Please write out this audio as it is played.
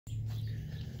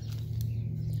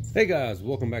Hey guys,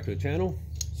 welcome back to the channel.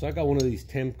 So I got one of these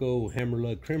Temco hammer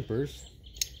lug crimpers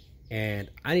and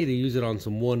I need to use it on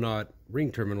some 1/0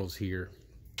 ring terminals here.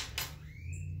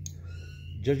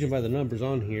 Judging by the numbers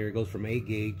on here, it goes from 8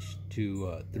 gauge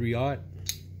to 3/0,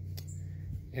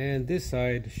 and this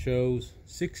side shows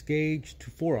 6 gauge to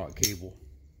 4/0 cable,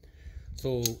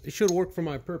 so it should work for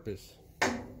my purpose.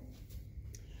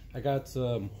 I got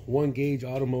some 1 gauge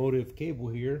automotive cable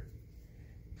here,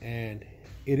 and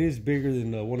it is bigger than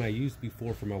the one I used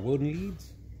before for my welding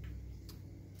leads.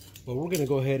 But we're gonna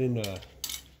go ahead and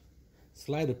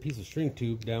slide a piece of string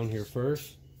tube down here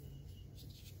first.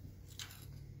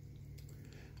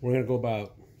 We're gonna go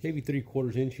about maybe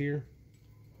 3/4 inch here,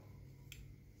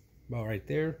 about right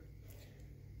there.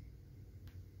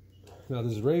 Now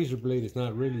this razor blade is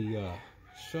not really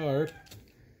sharp.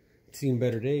 It's seen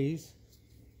better days.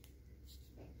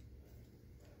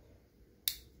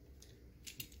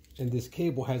 And this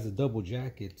cable has a double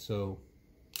jacket, so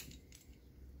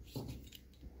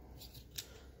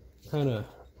kind of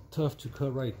tough to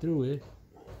cut right through it.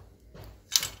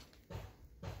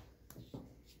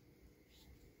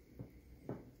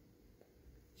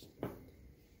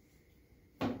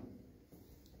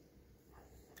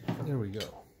 There we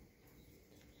go.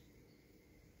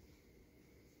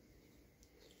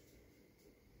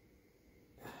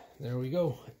 There we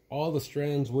go. All the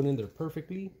strands went in there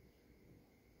perfectly.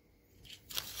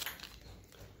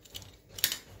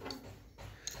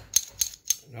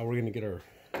 Now we're going to get our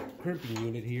crimping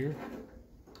unit here.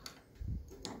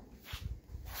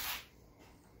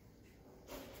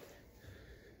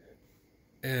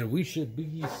 And we should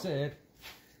be set. I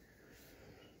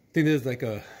think this is like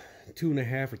a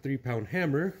 2.5 or 3 pound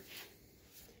hammer.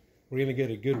 We're going to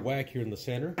get a good whack here in the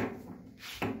center.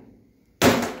 And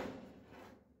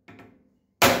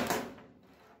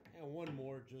one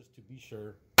more just to be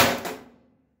sure.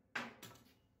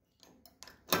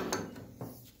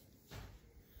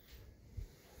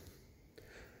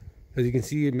 As you can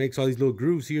see, it makes all these little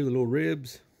grooves here, the little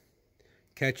ribs.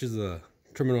 Catches the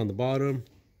terminal on the bottom.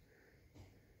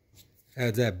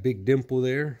 Adds that big dimple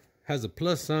there. Has a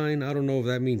plus sign. I don't know if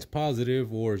that means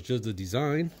positive or it's just the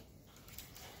design.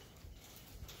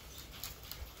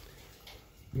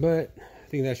 But I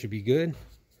think that should be good.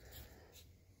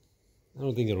 I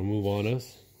don't think it'll move on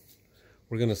us.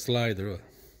 We're going to slide the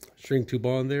string tube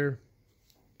on there.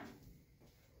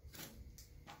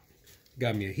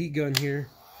 Got me a heat gun here.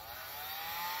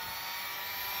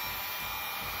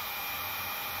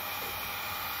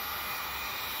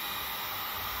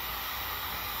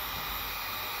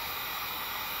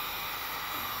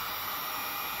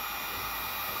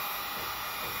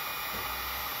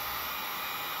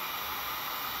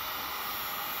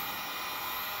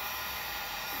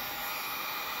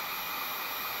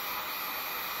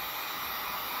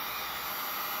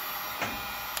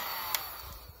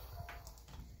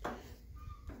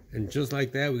 And just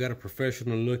like that, we got a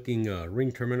professional looking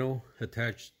ring terminal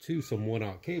attached to some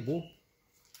 1/0 cable.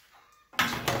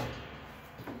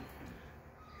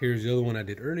 Here's the other one I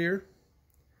did earlier.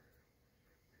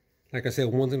 Like I said,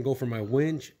 one's gonna go for my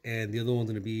winch and the other one's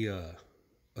gonna be a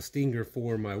stinger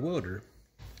for my welder.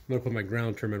 I'm gonna put my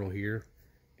ground terminal here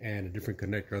and a different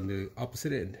connector on the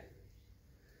opposite end.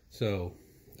 So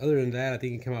other than that, I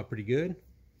think it came out pretty good.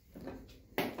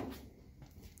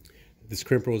 This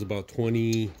crimper was about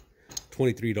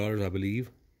 $23, I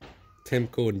believe.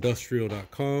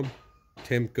 TemcoIndustrial.com.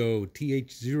 Temco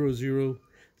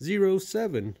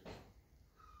TH0007. I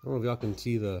don't know if y'all can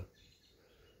see the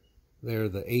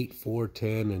 8, 4,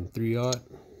 10, and 3/0.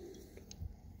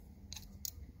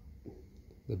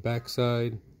 The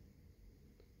backside.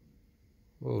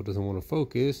 Oh, it doesn't want to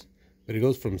focus. But it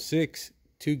goes from 6,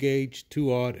 2 gauge,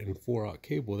 2/0, and 4/0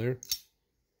 cable there.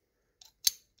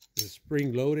 It's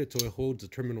spring loaded so it holds the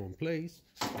terminal in place.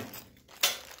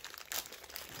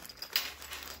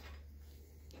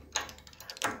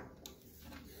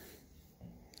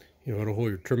 You know, it'll hold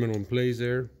your terminal in place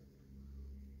there.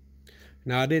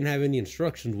 Now I didn't have any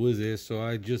instructions with this, so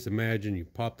I just imagine you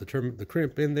pop the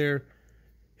crimp in there,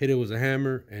 hit it with a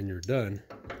hammer, and you're done.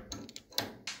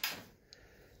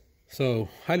 So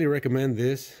highly recommend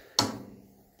this,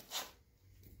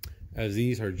 as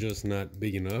these are just not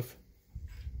big enough.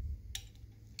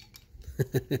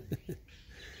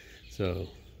 So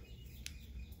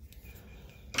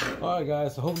alright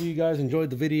guys, so hopefully you guys enjoyed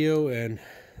the video, and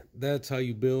that's how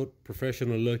you build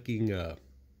professional looking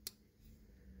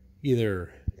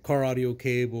either car audio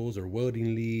cables or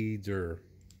welding leads or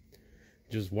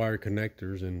just wire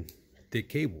connectors and thick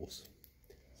cables.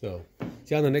 So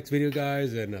see you on the next video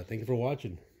guys, and thank you for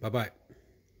watching. Bye bye.